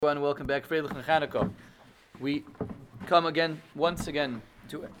And welcome back, Freilich and Chanukah. We come once again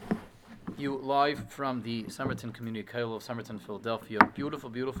to you live from the Somerton Community College of Somerton, Philadelphia. Beautiful,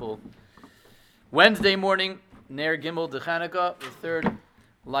 beautiful Wednesday morning, Ner Gimel de Chanukah, the third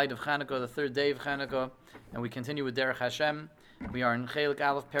light of Chanukah, the third day of Chanukah, and we continue with Derech Hashem. We are in Chelik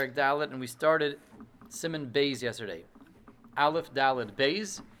Aleph Perek Dalet, and we started Siman Beis yesterday. Aleph Dalet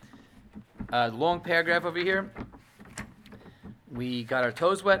Beis, long paragraph over here. We got our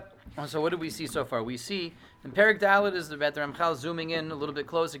toes wet. So what did we see so far? We see in Perek Dalet is about the Ramchal zooming in a little bit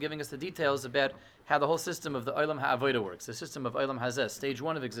closer, giving us the details about how the whole system of the Olam HaAvodah works, the system of Olam Hazeh, stage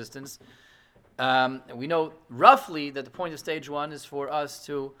one of existence. We know roughly that the point of stage one is for us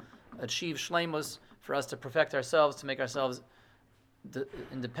to achieve shleimus, for us to perfect ourselves, to make ourselves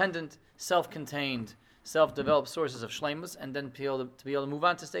independent, self-contained, self-developed sources of shleimus, and then to be able to move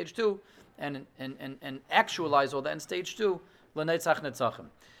on to stage two and actualize all that in stage two. L'netzach netzachim.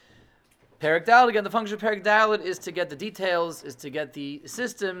 Perek Dalet, again, the function of Perek Dalet is to get the details, is to get the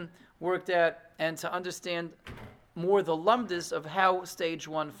system worked out, and to understand more the lumdis of how stage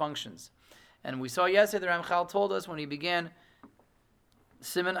one functions. And we saw yesterday the Ramchal told us when he began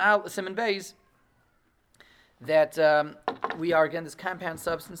Siman Beis that we are, again, this compound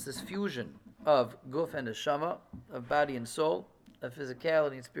substance, this fusion of guf and neshama, of body and soul, of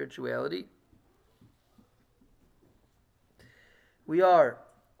physicality and spirituality. We are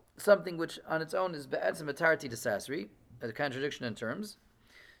something which on its own is be'etzem atarti desasri, a contradiction in terms,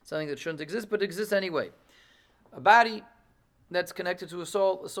 something that shouldn't exist but exists anyway. A body that's connected to a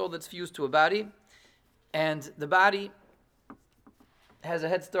soul that's fused to a body, and the body has a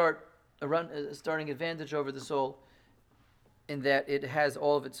head start, a starting advantage over the soul in that it has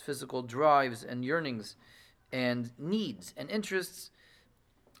all of its physical drives and yearnings and needs and interests,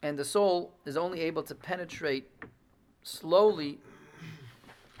 and the soul is only able to penetrate slowly,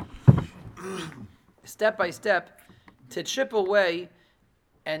 step by step, to chip away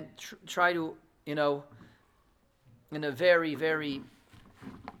and try to, in a very, very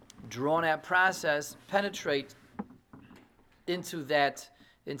drawn-out process, penetrate into that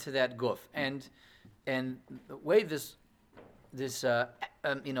guf. And the way this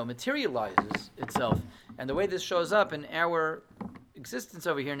materializes itself, and the way this shows up in our existence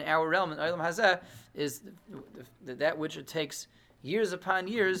over here, in our realm, in Olam Hazeh, is that which it takes years upon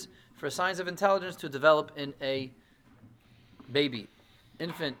years for signs of intelligence to develop in a baby,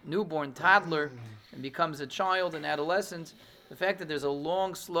 infant, newborn, toddler, and becomes a child, an adolescent. The fact that there's a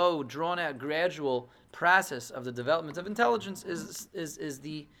long, slow, drawn-out, gradual process of the development of intelligence is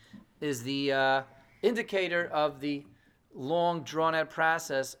the indicator of the long, drawn-out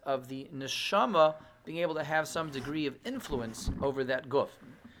process of the neshama being able to have some degree of influence over that guf.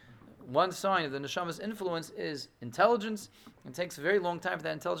 One sign of the neshama's influence is intelligence. It takes a very long time for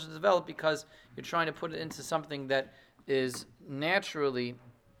that intelligence to develop because you're trying to put it into something that is naturally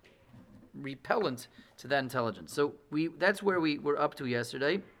repellent to that intelligence. So that's where we were up to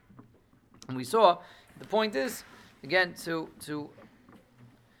yesterday. And we saw the point is, again, to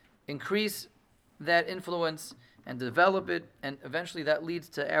increase that influence and develop it, and eventually that leads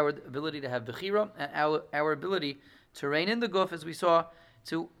to our ability to have bechira and our ability to rein in the guf, as we saw,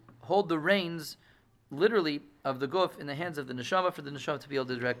 to hold the reins, literally, of the guf in the hands of the neshama, for the neshama to be able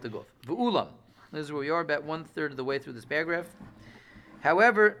to direct the guf. V'ulam. This is where we are, about 1/3 of the way through this paragraph.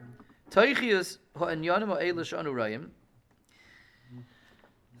 However, toichius ha'inyanim ha'eila she'anu rayim.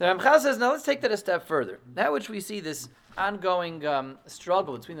 The Ramchal says, now let's take that a step further. That which we see, this ongoing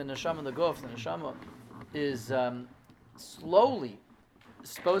struggle between the neshama and the guf, the neshama is slowly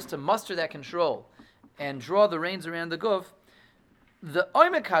supposed to muster that control and draw the reins around the guf. The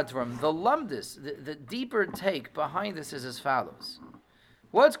oimek hadvarim, the lumdis, the deeper take behind this is as follows.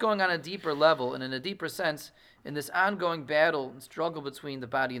 What's going on a deeper level and in a deeper sense in this ongoing battle and struggle between the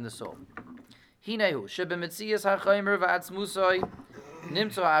body and the soul? Hinehu shebemitzias hachaymer va'atzmusoi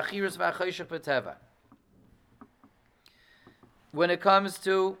nimtzo ha'achirus va'achayshach b'teva. When it comes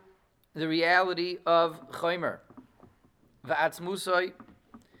to the reality of chaymer va'atzmusoi,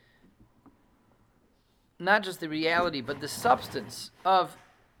 not just the reality, but the substance of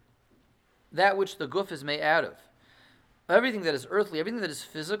that which the guf is made out of. Everything that is earthly, everything that is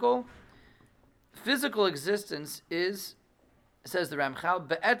physical existence is, says the Ramchal,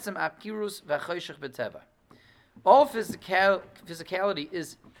 be'etzem akirus v'choshech b'teva. All physicality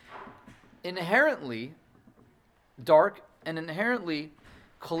is inherently dark and inherently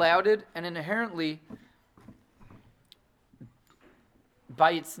clouded and inherently,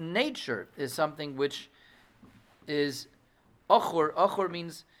 by its nature, is something which is achor. Achor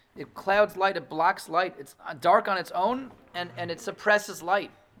means it clouds light, it blocks light. It's dark on its own, and it suppresses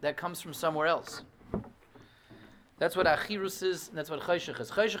light. that comes from somewhere else. That's what achirus is, and that's what chayshich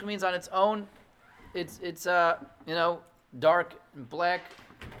is. Chayshich means on its own, it's dark and black,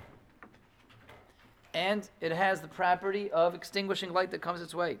 and it has the property of extinguishing light that comes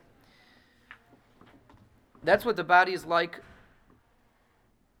its way. That's what the body is like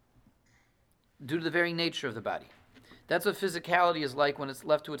due to the very nature of the body. That's what physicality is like when it's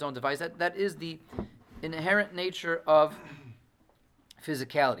left to its own device. That is the inherent nature of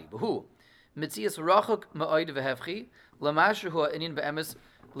physicality. Behu, mitzias rachuk ma'oid vehevchi, lamasher hu inin be'emes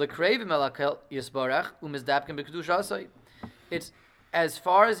lekreiv melakel yisbarach umizdapken b'kedusha. It's as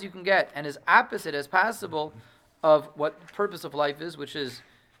far as you can get and as opposite as possible of what the purpose of life is, which is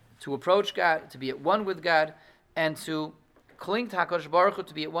to approach God, to be at one with God, and to cling to HaKadosh Baruch Hu,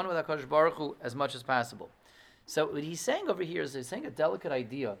 to be at one with HaKadosh Baruch Hu as much as possible. So what he's saying over here is he's saying a delicate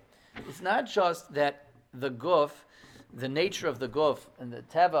idea. It's not just that the guf, the nature of the guf and the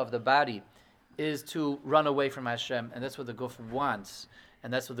teva of the body is to run away from Hashem, and that's what the guf wants,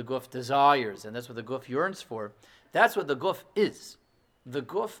 and that's what the guf desires, and that's what the guf yearns for. That's what the guf is. The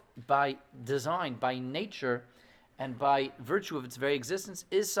guf, by design, by nature, and by virtue of its very existence,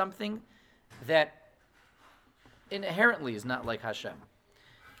 is something that inherently is not like Hashem,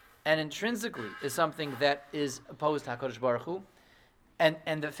 and intrinsically is something that is opposed to HaKadosh Baruch Hu.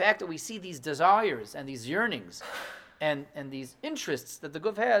 And the fact that we see these desires and these yearnings and these interests that the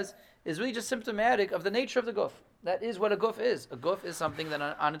guf has is really just symptomatic of the nature of the guf. That is what a guf is. A guf is something that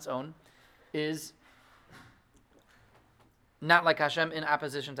on its own is not like Hashem, in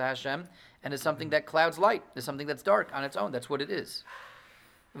opposition to Hashem, and is something that clouds light, is something that's dark on its own. That's what it is.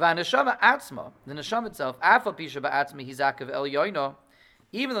 V'haneshama atzma, the neshama itself, afal pisha ba'atzmi hizakev el yoino,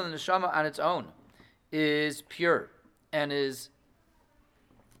 even though the neshama on its own is pure and is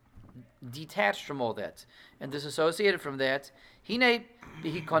detached from all that and disassociated from that, hine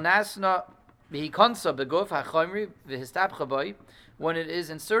bihikonasna bihikonsa beguf hachomri v'histapcha boy, when it is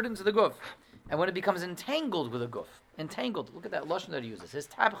inserted into the guf and when it becomes entangled with a guf. Entangled. Look at that lashon that he uses.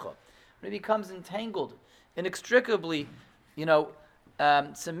 Histapcha. When it becomes entangled, inextricably,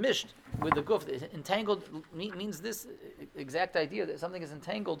 submished with the guf. Entangled means this exact idea that something is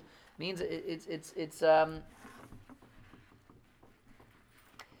entangled means it's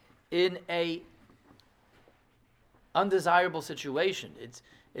in a undesirable situation.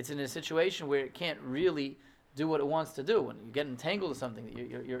 It's in a situation where it can't really do what it wants to do. When you get entangled with something,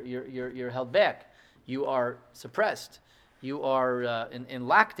 you're held back. You are suppressed. You are in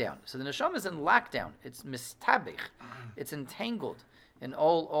lockdown. So the neshama is in lockdown. It's mistabich. It's entangled and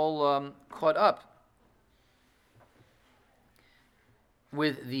all caught up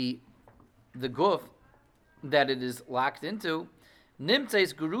with the guf that it is locked into.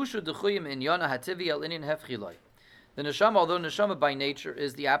 Nimtzeis gurushu dechuyim inyana hativi al inyan hefchiloi. The neshama, although neshama by nature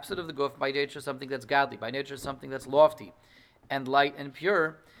is the opposite of the guf, by nature something that's godly, by nature something that's lofty and light and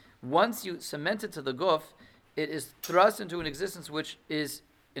pure, once you cement it to the guf, it is thrust into an existence which is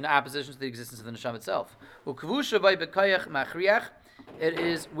in opposition to the existence of the neshama itself. Ukvusha by bekayach machriach, it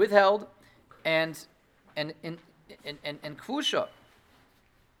is withheld and kvusha,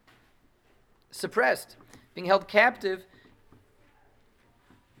 suppressed, being held captive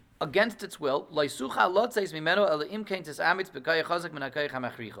against its will.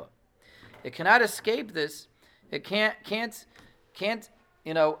 It cannot escape this. It can't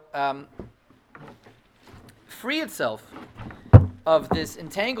free itself of this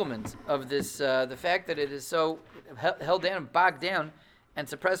entanglement, of this the fact that it is so held down and bogged down and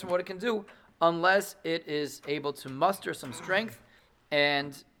suppressed from what it can do, unless it is able to muster some strength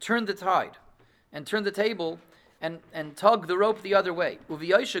and turn the tide and turn the table and tug the rope the other way. Being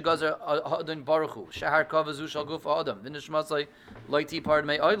that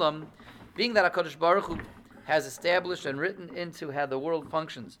HaKadosh Baruch Hu has established and written into how the world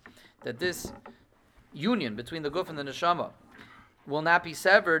functions, that this union between the guf and the neshama will not be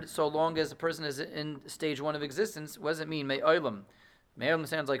severed so long as the person is in stage one of existence. What does it mean? Me'olam. Me'olam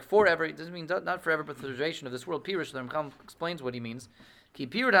sounds like forever. It doesn't mean not forever, but the duration of this world. Pirush, the Ramchal explains what he means. Ki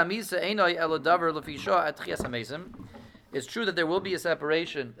pirud hamisa einoi elodavar lefisha at tchias hamesim. It's true that there will be a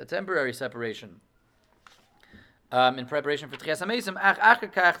separation, a temporary separation, in preparation for tchias hamesim. Ach achar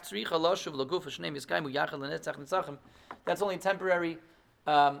kach tzricha loshuv laguf shneim yiskaimu yachal lenetzach nitzachim. That's only temporary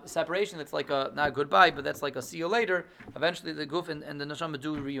separation. That's like not a goodbye, but that's like a see you later. Eventually the guf and the neshama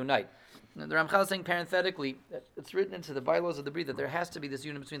do reunite. And the Ramchal is saying parenthetically that it's written into the bylaws of the Brit that there has to be this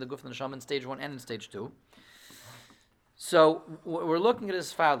union between the guf and the neshama in stage 1 and in stage 2. So we're looking at it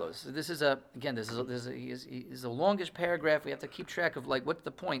as follows. This is a longish paragraph. We have to keep track of what's the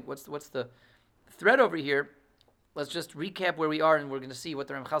point, what's the thread over here. let's just recap where we are, and we're going to see what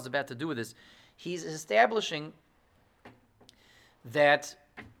the Ramchal is about to do with this. He's establishing that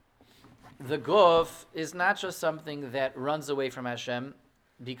the guf is not just something that runs away from Hashem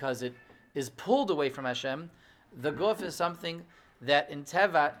because it is pulled away from Hashem. The guf is something that in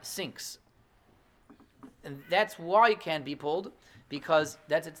Teva sinks. And that's why it can't be pulled, because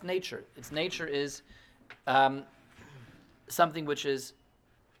that's its nature. Its nature is something which is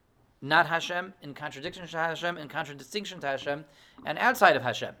not Hashem, in contradiction to Hashem, in contradistinction to Hashem, and outside of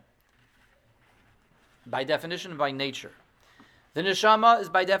Hashem. By definition, by nature. The neshama is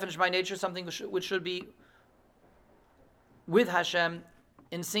by definition, by nature, something which should be with Hashem,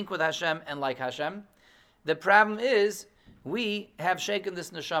 in sync with Hashem, and like Hashem. The problem is, we have shaken this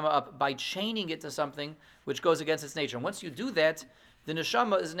neshama up by chaining it to something which goes against its nature. And once you do that, the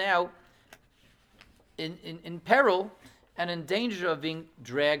neshama is now in peril and in danger of being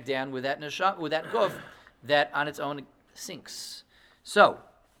dragged down with that neshama, with that guf that on its own sinks. So,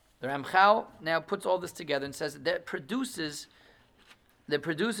 the Ramchal now puts all this together and says that produces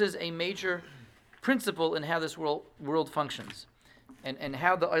a major principle in how this world functions. And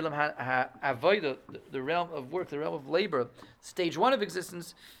how the Olam HaAvodah, the realm of work, the realm of labor, stage one of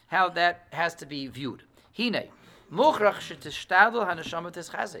existence, how that has to be viewed. Hine, mochrach shetishtadel haneshama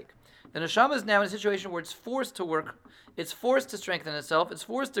tischazik. The neshama is now in a situation where it's forced to work, it's forced to strengthen itself, it's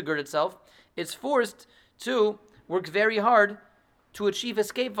forced to gird itself, it's forced to work very hard to achieve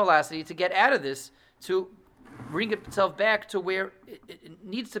escape velocity, to get out of this, to bring itself back to where it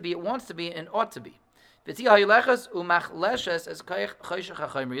needs to be, it wants to be, and ought to be. It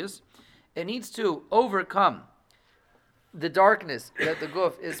needs to overcome the darkness that the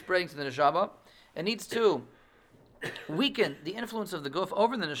guf is spreading to the neshama. It needs to weaken the influence of the guf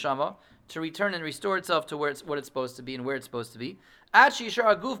over the neshama to return and restore itself to what it's supposed to be and where it's supposed to be. To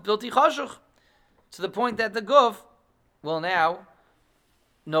the point that the guf will now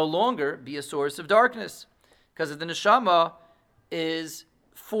no longer be a source of darkness, because the neshama is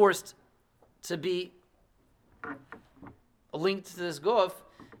forced to be linked to this guf,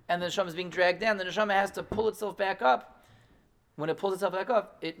 and the neshama is being dragged down. The neshama has to pull itself back up. When it pulls itself back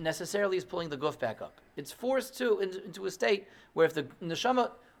up, it necessarily is pulling the guf back up. It's forced into a state where if the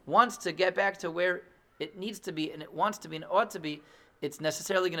neshama wants to get back to where it needs to be, and it wants to be, and it ought to be, it's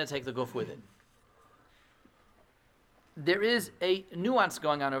necessarily going to take the guf with it. There is a nuance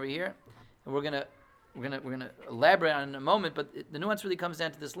going on over here, and we're gonna elaborate on it in a moment. But the nuance really comes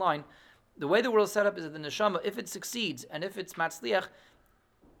down to this line. The way the world is set up is that the neshama, if it succeeds and if it's matzliach,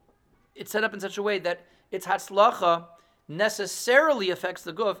 it's set up in such a way that its hatzlacha necessarily affects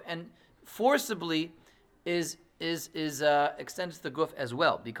the guf and forcibly is extended to the guf as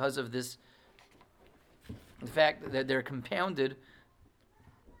well, because of this, the fact that they're compounded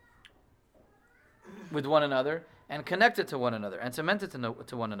with one another and connected to one another and cemented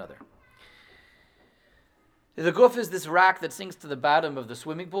to one another. The guf is this rock that sinks to the bottom of the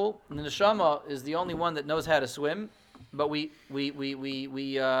swimming pool. And the neshama is the only one that knows how to swim, but we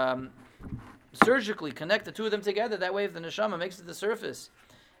surgically connect the two of them together. That way, if the neshama makes it to the surface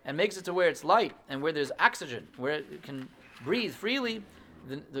and makes it to where it's light and where there's oxygen, where it can breathe freely,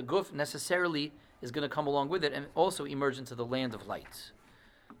 the guf necessarily is going to come along with it and also emerge into the land of light.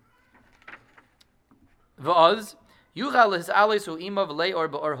 V'az yuchal his'alesu imav le'or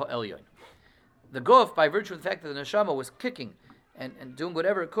ba'or ha'elyon. The guf, by virtue of the fact that the neshama was kicking and doing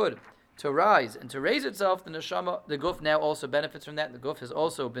whatever it could to rise and to raise itself, the guf now also benefits from that. The guf has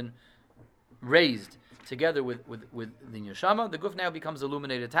also been raised together with the neshama. The guf now becomes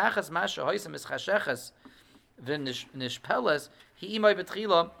illuminated. Tachas masha hoysem is chashechas v'nishpeles hi imay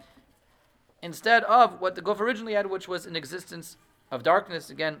betchila, instead of what the guf originally had, which was an existence of darkness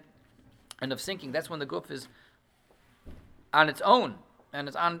again and of sinking. That's when the guf is on its own and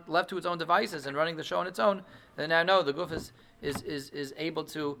it's left to its own devices and running the show on its own. And now no, the guf is able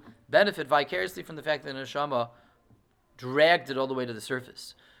to benefit vicariously from the fact that the neshama dragged it all the way to the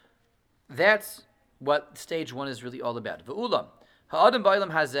surface. That's what stage one is really all about. V'ulam ha'adam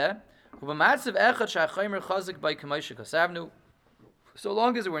ba'olam hazeh u'b'matzav echad sha'chaymer chazik by k'moshe kasavnu. So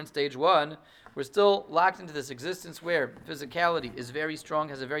long as we're in stage one, we're still locked into this existence where physicality is very strong,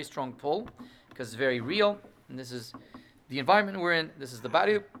 has a very strong pull, because it's very real, and this is the environment we're in. This is the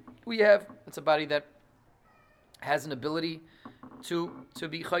body we have. It's a body that has an ability to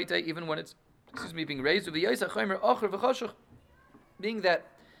be chayte even when it's being raised. Being that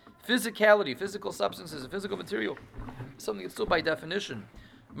physicality, physical substances, physical material, something that's still by definition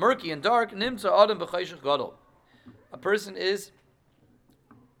murky and dark. Nimtza adam b'chayshich gadol. A person is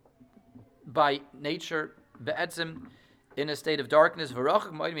by nature be'etzim in a state of darkness,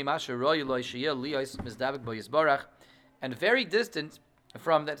 and very distant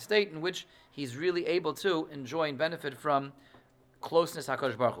from that state in which he's really able to enjoy and benefit from closeness to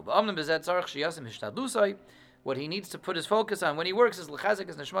HaKadosh Baruch Hu. What he needs to put his focus on when he works is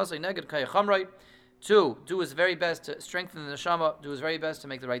to do his very best to strengthen the neshama, do his very best to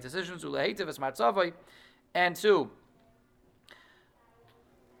make the right decisions, and to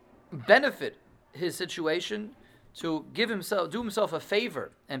benefit his situation, to do himself a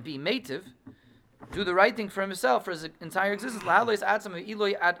favor and be mative, do the right thing for himself, for his entire existence,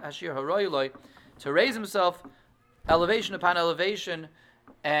 to raise himself elevation upon elevation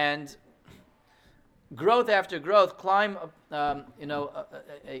and growth after growth, climbing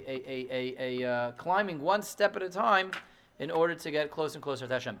one step at a time in order to get closer and closer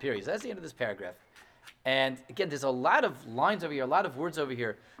to Hashem. Period. So that's the end of this paragraph. And again, there's a lot of lines over here, a lot of words over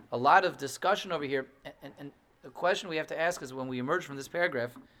here, a lot of discussion over here. And the question we have to ask is, when we emerge from this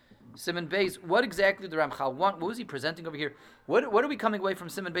paragraph, Siman Beis, what exactly did the Ramchal want? What was he presenting over here? What are we coming away from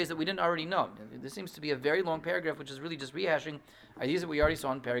Siman Beis that we didn't already know? This seems to be a very long paragraph, which is really just rehashing ideas that we already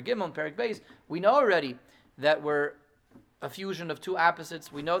saw in Perek Gimel and Perek Beis. We know already that we're a fusion of two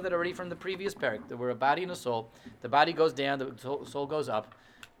opposites. We know that already from the previous parak, that we're a body and a soul. The body goes down, the soul goes up.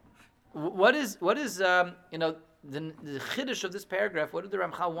 What is the chiddush of this paragraph? What did the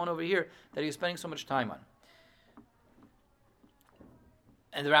Ramchal want over here that he was spending so much time on?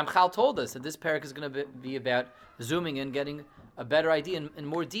 And the Ramchal told us that this parak is going to be about zooming in, getting a better idea in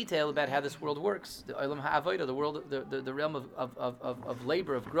more detail about how this world works. The Olam HaAvodah, the world, the realm of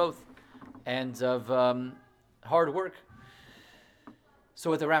labor, of growth, and of hard work. So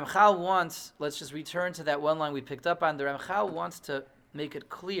what the Ramchal wants, let's just return to that one line we picked up on. The Ramchal wants to make it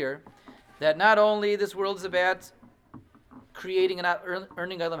clear that not only this world is about creating and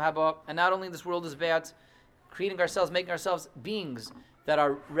earning Olam Haba, and not only this world is about creating ourselves, making ourselves beings that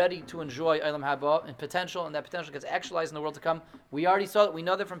are ready to enjoy Olam Haba and potential, and that potential gets actualized in the world to come. We already saw that. We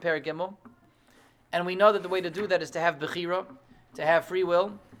know that from Perek Gimel, and we know that the way to do that is to have bechira, to have free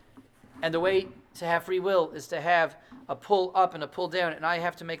will, and the way to have free will is to have a pull up and a pull down, and I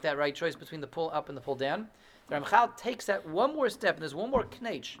have to make that right choice between the pull up and the pull down. The Ramchal takes that one more step, and there's one more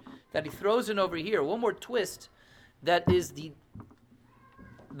knetch that he throws in over here, one more twist that is the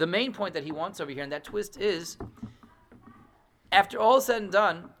main point that he wants over here, and that twist is, after all is said and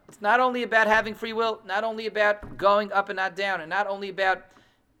done, it's not only about having free will, not only about going up and not down, and not only about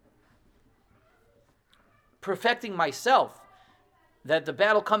perfecting myself, that the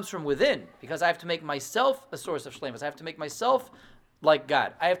battle comes from within, because I have to make myself a source of shleimus. I have to make myself like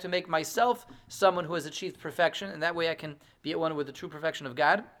God. I have to make myself someone who has achieved perfection, and that way I can be at one with the true perfection of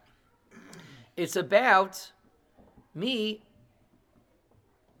God. It's about me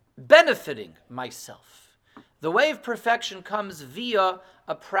benefiting myself. The way of perfection comes via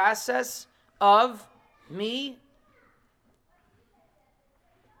a process of me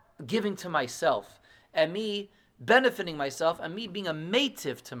giving to myself, and me benefiting myself, and me being a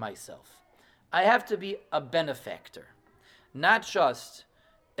mative to myself. I have to be a benefactor, not just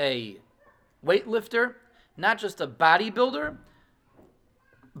a weightlifter, not just a bodybuilder,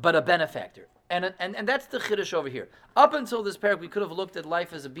 but a benefactor. And that's the chiddush over here. Up until this parak, we could have looked at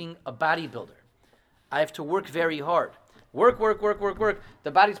life as being a bodybuilder. I have to work very hard. Work.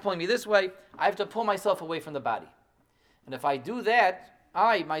 The body's pulling me this way. I have to pull myself away from the body. And if I do that,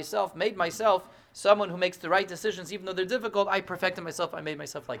 I myself made myself someone who makes the right decisions, even though they're difficult. I perfected myself. I made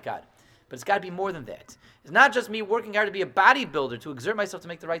myself like God. But it's got to be more than that. It's not just me working hard to be a bodybuilder, to exert myself to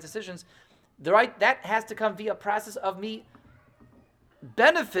make the right decisions. That has to come via a process of me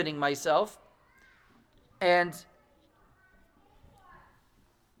benefiting myself and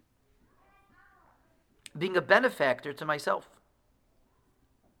being a benefactor to myself.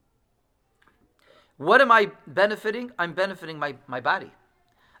 What am I benefiting? I'm benefiting my body.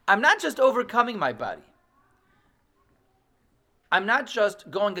 I'm not just overcoming my body. I'm not just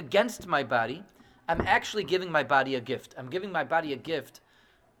going against my body. I'm actually giving my body a gift. I'm giving my body a gift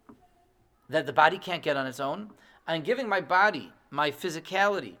that the body can't get on its own. I'm giving my body, my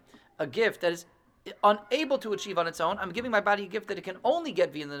physicality, a gift that is unable to achieve on its own. I'm giving my body a gift that it can only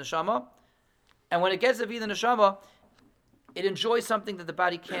get via the neshama. And when it gets via the neshama, it enjoys something that the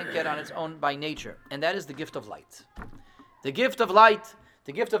body can't get on its own by nature. And that is the gift of light. The gift of light,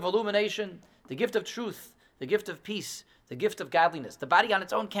 the gift of illumination, the gift of truth, the gift of peace, the gift of godliness. The body on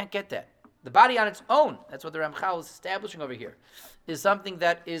its own can't get that. The body on its own, that's what the Ramchal is establishing over here, is something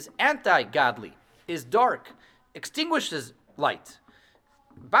that is anti-godly, is dark, extinguishes light.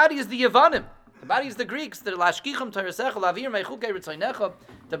 The body is the Yavanim. The body is the Greeks. The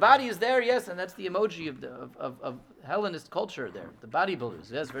The body is there, yes, and that's the emoji of Hellenist culture there. The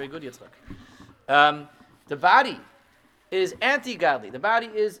bodybuilders, yes, very good, Yitzchak. The body is anti-godly. The body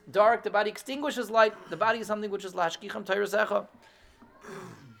is dark. The body extinguishes light. The body is something which is lashkicham tayrasecha.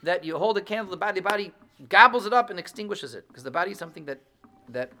 That you hold a candle, the body gobbles it up and extinguishes it, because the body is something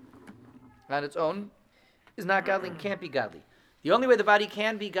that on its own is not godly and can't be godly. The only way the body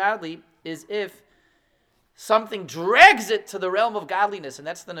can be godly is if something drags it to the realm of godliness, and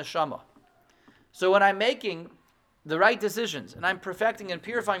that's the neshama. So when I'm making the right decisions and I'm perfecting and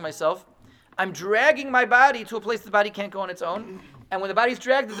purifying myself, I'm dragging my body to a place the body can't go on its own. And when the body's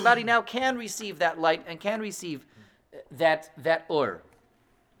dragged, the body now can receive that light and can receive that or,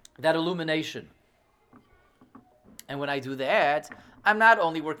 that illumination. And when I do that, I'm not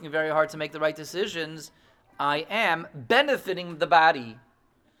only working very hard to make the right decisions, I am benefiting the body.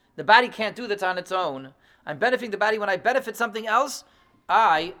 The body can't do that on its own. I'm benefiting the body. When I benefit something else,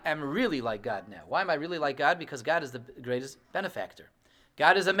 I am really like God now. Why am I really like God? Because God is the greatest benefactor.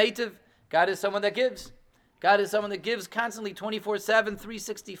 God is a meitiv. God is someone that gives. God is someone that gives constantly 24/7,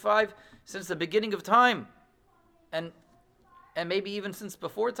 365 since the beginning of time. And maybe even since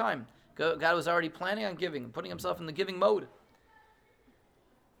before time. God was already planning on giving, putting himself in the giving mode.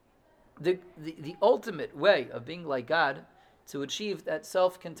 The ultimate way of being like God, to achieve that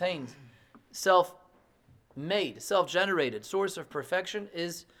self-contained, self-made, self-generated source of perfection,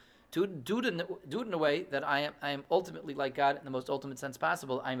 is to do it in a way that I am ultimately like God in the most ultimate sense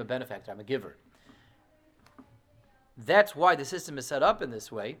possible. I am a benefactor. I'm a giver. That's why the system is set up in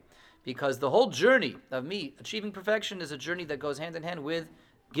this way, because the whole journey of me achieving perfection is a journey that goes hand in hand with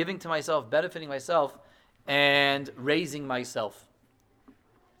giving to myself, benefiting myself, and raising myself.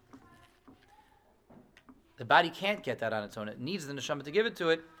 The body can't get that on its own. It needs the neshama to give it to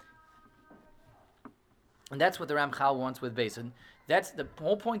it. And that's what the Ramchal wants with Beis. And that's the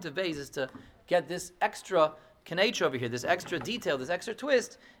whole point of Beis, is to get this extra kanech over here, this extra detail, this extra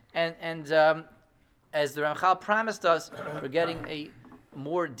twist. And as the Ramchal promised us, we're getting a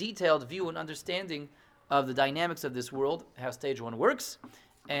more detailed view and understanding of the dynamics of this world, how stage 1 works.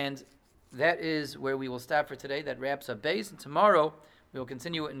 And that is where we will stop for today. That wraps up Beis. And tomorrow we will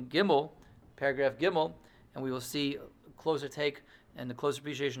continue in Gimel, paragraph Gimel, and we will see a closer take and a closer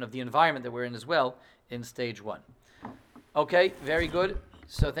appreciation of the environment that we're in as well in stage 1. Okay, very good.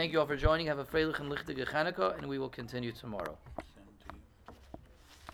 So thank you all for joining. Have a freilich and lichtige Chanukah, and we will continue tomorrow.